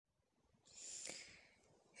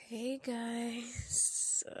Hey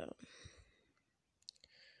guys.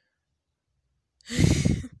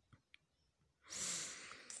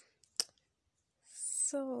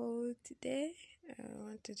 So today I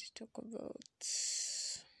wanted to talk about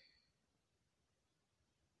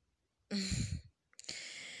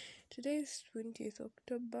today is 20th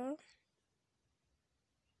October.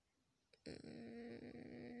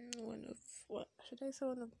 One of what should I say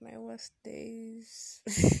one of my worst days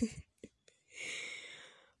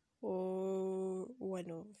or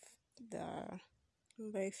one of the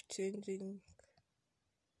life changing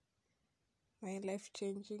my life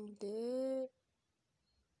changing day.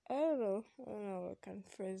 I don't know how I can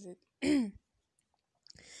phrase it.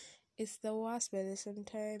 It's the worst, but at the same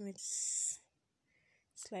time, it's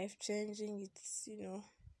life changing.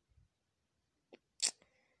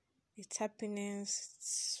 It's happiness.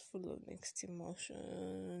 It's full of mixed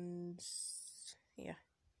emotions. Yeah.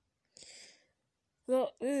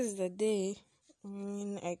 So this is the day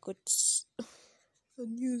when I got the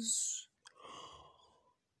news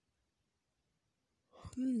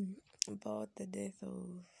about the death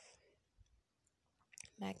of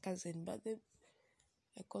my cousin, but I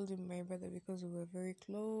called him my brother because we were very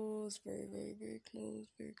close, very, very, very close,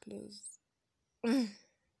 very close.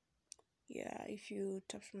 Yeah, if you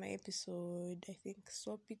tapped my episode, I think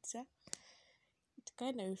Saw Pizza, it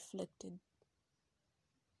kind of reflected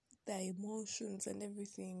the emotions and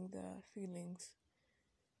everything, the feelings.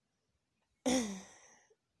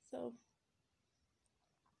 So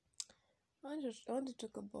I want to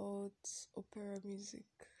talk about opera music.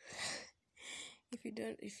 If you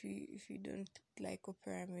don't like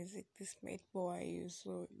opera music, this might bore you.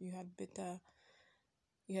 So you had better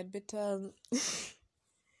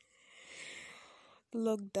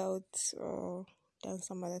logged out or done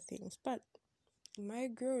some other things. But my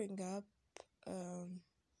growing up,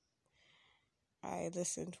 I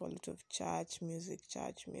listened to a lot of church music.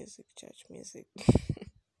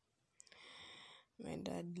 My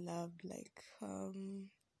dad loved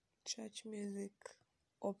church music,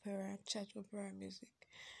 church opera music,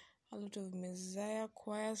 a lot of Messiah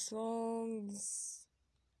choir songs.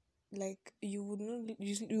 Like you would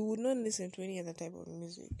not listen to any other type of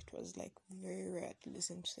music. It was like very rare to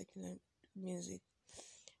listen to secular music,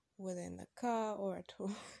 whether in the car or at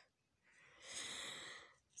home.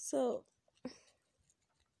 So,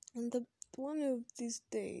 and the one of these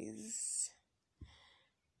days,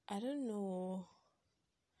 I don't know,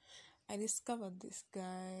 I discovered this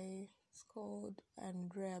guy. It's called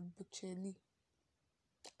Andrea Bocelli.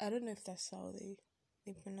 I don't know if that's how they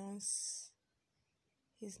pronounce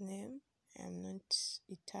his name. I'm not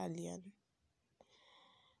Italian,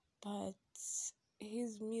 but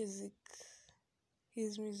his music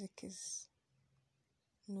is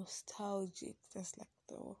nostalgic. That's like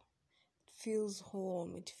it feels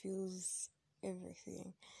home. It feels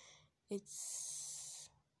everything. It's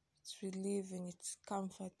relieving. It's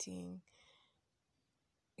comforting.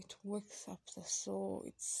 It wakes up the soul.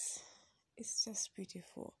 It's just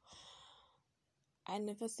beautiful. I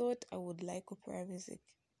never thought I would like opera music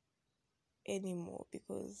anymore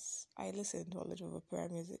because I listened to a lot of opera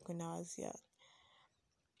music when I was young.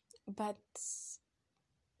 But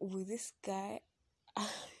with this guy,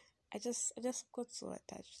 I just got so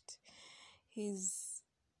attached.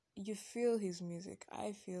 You feel his music.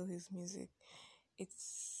 I feel his music.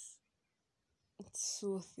 It's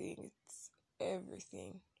soothing. It's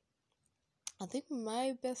everything. I think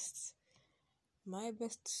my best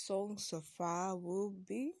song so far will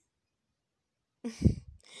be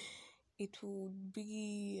it would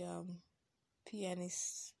be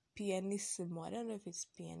pianissimo. I don't know if it's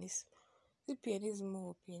pianissimo. Is it pianissimo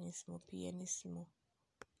or pianissimo? Pianissimo.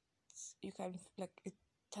 You can it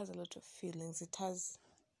has a lot of feelings. It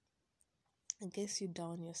gets you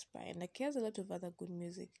down your spine. Like he has a lot of other good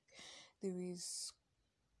music. There is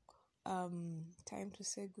Time to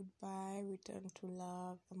Say Goodbye, Return to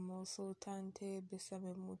Love, Amor Soltante,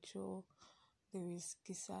 Besame Mucho. There is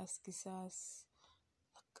Quizás.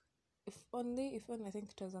 Like if only I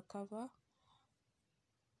think it was a cover.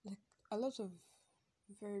 Like a lot of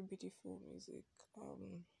very beautiful music.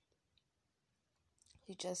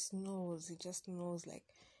 He just knows his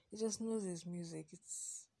music.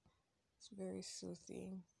 It's very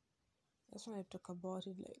soothing. That's when I talk about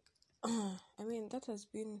it. Like I mean, that has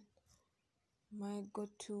been my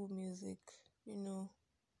go-to music,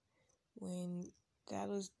 when there are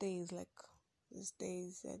those days and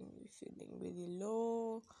you're feeling really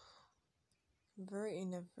low,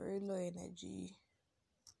 in a very low energy.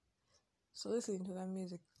 So listening to that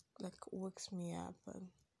music wakes me up. And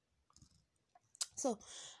so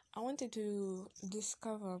I wanted to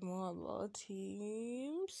discover more about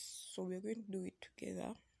him, so we're going to do it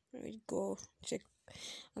together. Let me go check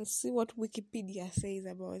and see what Wikipedia says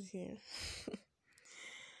about him.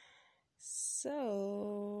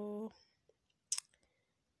 So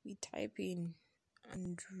we type in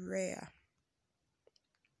Andrea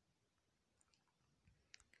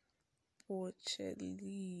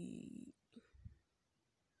Bocelli.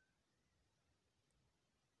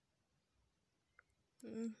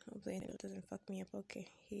 Hopefully it doesn't fuck me up. Okay,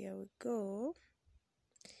 here we go.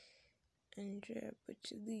 Andrea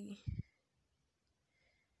Bocelli.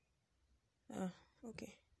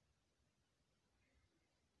 Okay.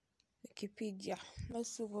 Wikipedia. Let's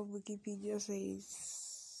see what Wikipedia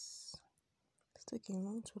says. It's taking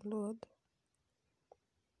long to load.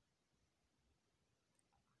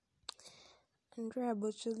 Andrea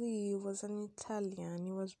Bocelli was an Italian.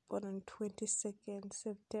 He was born on 22nd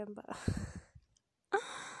September.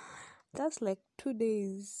 That's like 2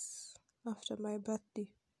 days after my birthday.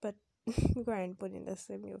 But we weren't born in the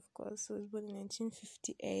same year, of course. He was born in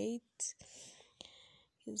 1958.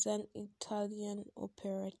 He's an Italian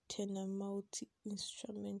opera tenor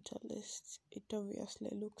multi-instrumentalist. It obviously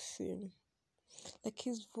looks him. Like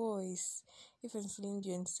his voice, even Celine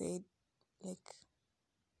Dion said, like,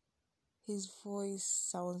 his voice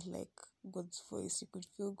sounds like God's voice. You could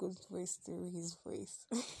feel God's voice through his voice.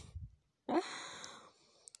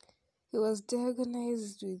 He was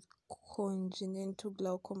diagnosed with congenital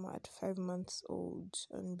glaucoma at 5 months old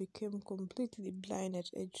and became completely blind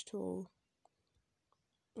at age 12.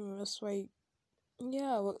 That's why,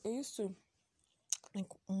 well, I used to,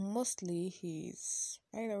 like, mostly he's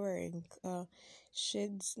either wearing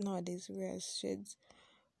shades. Nowadays he wears shades,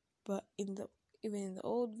 but even in the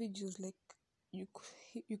old videos, like, you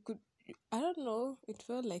could I don't know, it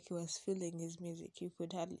felt like he was feeling his music. You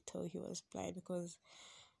could hardly tell he was blind because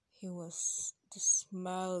he was the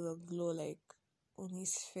smile, the glow, like, on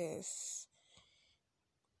his face.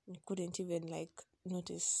 You couldn't even, like,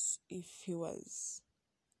 notice if he was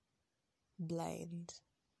blind.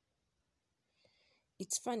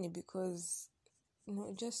 It's funny because,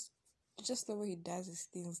 just the way he does his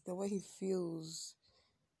things, the way he feels,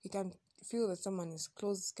 he can feel that someone is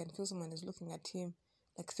close, can feel someone is looking at him,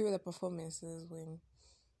 like, through the performances, when,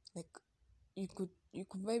 like, you could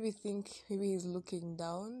maybe think maybe he's looking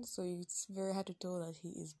down, so it's very hard to tell that he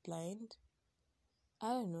is blind. I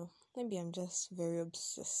don't know, maybe I'm just very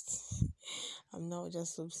obsessed. I'm now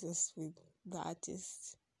just obsessed with the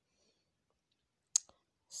artist.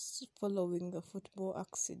 Following the football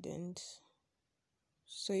accident,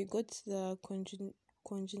 so he got the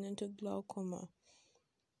congenital glaucoma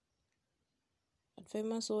at 5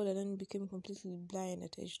 months old and then became completely blind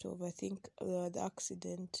at age 12. I think the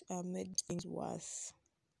accident made things worse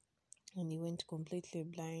and he went completely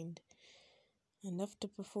blind. And after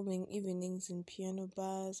performing evenings in piano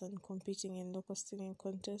bars and competing in local singing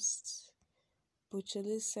contests,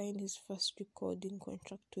 Bocelli signed his first recording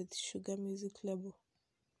contract with Sugar Music label.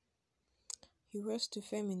 He rose to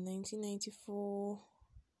fame in 1994,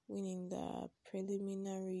 winning the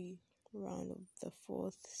preliminary round of the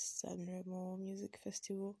 4th Sanremo Music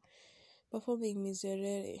Festival, performing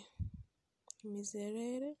Miserere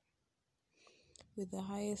with the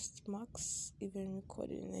highest marks, even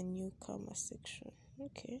recorded in the newcomer section.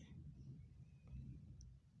 Okay.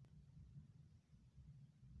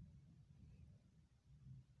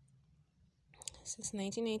 Since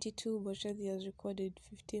 1982, Bocelli has recorded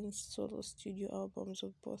 15 solo studio albums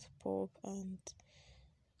of both pop and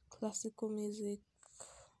classical music,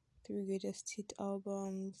 3 greatest hit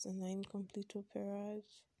albums, and 9 complete operas.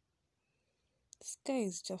 This guy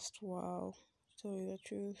is just wow, to tell you the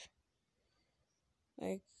truth.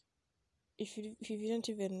 Like, if you don't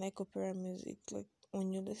even like opera music, like,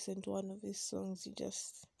 when you listen to one of his songs, you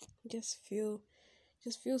just feel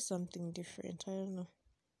something different. I don't know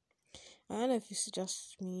if it's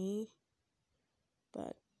just me,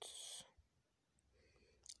 but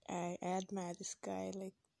I admire this guy.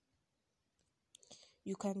 Like,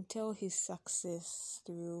 you can tell his success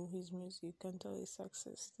through his music. You can tell his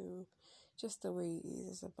success through just the way he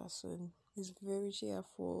is as a person. He's very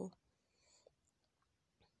cheerful.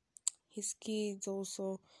 His kids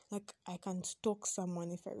also, like, I can stalk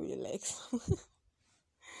someone if I really like someone.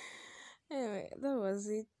 Anyway, that was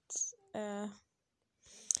it.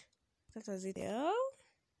 Yeah,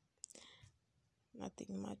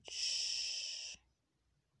 nothing much.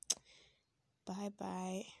 Bye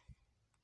bye.